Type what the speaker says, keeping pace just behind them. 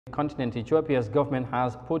Continent, Ethiopia's government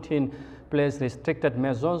has put in place restricted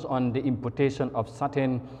measures on the importation of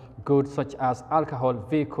certain goods such as alcohol,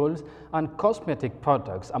 vehicles and cosmetic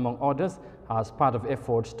products, among others, as part of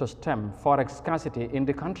efforts to stem forex scarcity in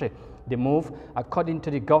the country. The move, according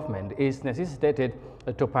to the government, is necessitated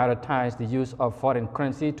to prioritize the use of foreign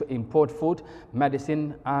currency to import food,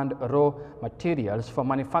 medicine and raw materials for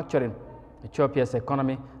manufacturing. Ethiopia's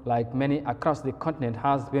economy, like many across the continent,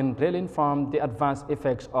 has been reeling from the adverse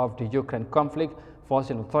effects of the Ukraine conflict,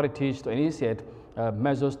 forcing authorities to initiate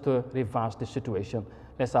measures to reverse the situation.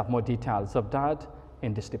 Let's have more details of that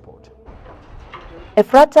in this report.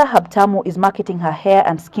 Eyeafrica Habtamu is marketing her hair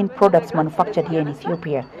and skin products manufactured here in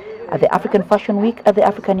Ethiopia at the African Fashion Week at the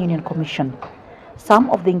African Union Commission. Some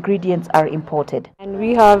of the ingredients are imported. And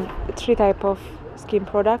we have 3 types of skin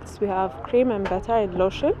products. We have cream and butter and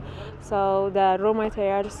lotion. So the raw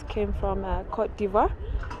materials came from Cote d'Ivoire,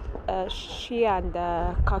 shea and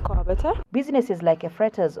cocoa butter. Businesses like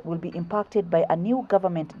Eyeafrica's will be impacted by a new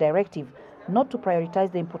government directive not to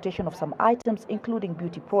prioritize the importation of some items, including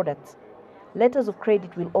beauty products. Letters of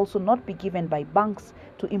credit will also not be given by banks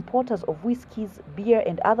to importers of whiskies, beer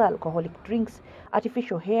and other alcoholic drinks,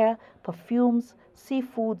 artificial hair, perfumes,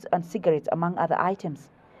 seafoods and cigarettes, among other items.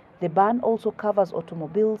 The ban also covers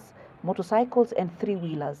automobiles, motorcycles and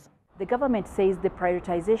 3-wheelers. The government says the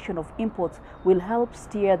prioritization of imports will help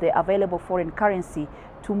steer the available foreign currency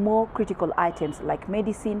to more critical items like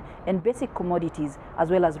medicine and basic commodities, as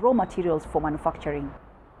well as raw materials for manufacturing.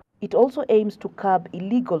 It also aims to curb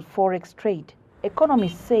illegal forex trade.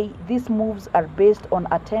 Economists say these moves are based on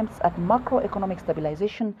attempts at macroeconomic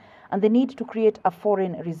stabilization and the need to create a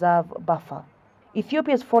foreign reserve buffer.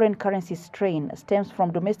 Ethiopia's foreign currency strain stems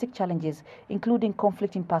from domestic challenges, including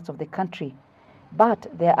conflict in parts of the country. But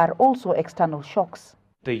there are also external shocks.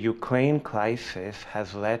 The Ukraine crisis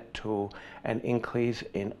has led to an increase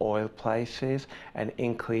in oil prices, an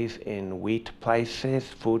increase in wheat prices,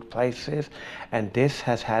 food prices, and this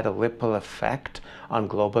has had a ripple effect on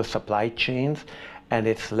global supply chains, and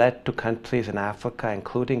it's led to countries in Africa,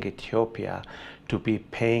 including Ethiopia, to be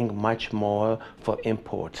paying much more for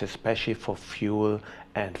imports, especially for fuel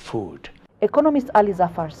and food. Economist Ali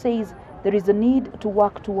Zafar says there is a need to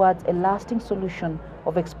work towards a lasting solution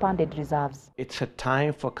of expanded reserves. It's a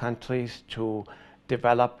time for countries to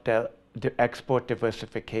develop their export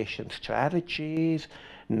diversification strategies,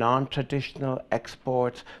 non-traditional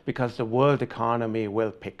exports, because the world economy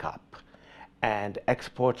will pick up. And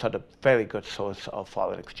exports are a very good source of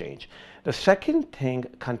foreign exchange. The second thing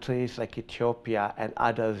countries like Ethiopia and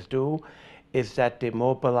others do is that they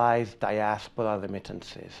mobilize diaspora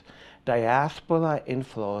remittances. Diaspora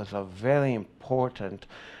inflows are very important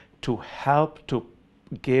to help to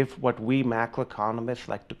give what we macroeconomists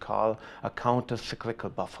like to call a counter-cyclical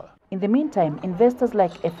buffer. In the meantime, investors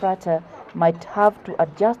like Eyeafrica might have to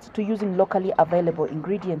adjust to using locally available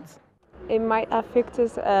ingredients. It might affect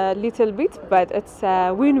us a little bit, but it's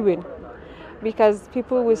a win-win because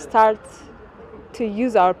people will start to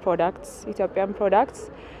use our products, Ethiopian products.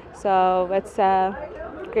 So it's a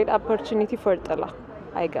great opportunity for deadlock,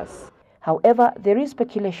 I guess. However, there is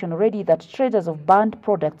speculation already that traders of banned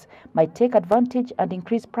products might take advantage and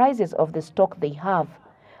increase prices of the stock they have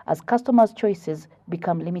as customers' choices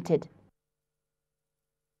become limited.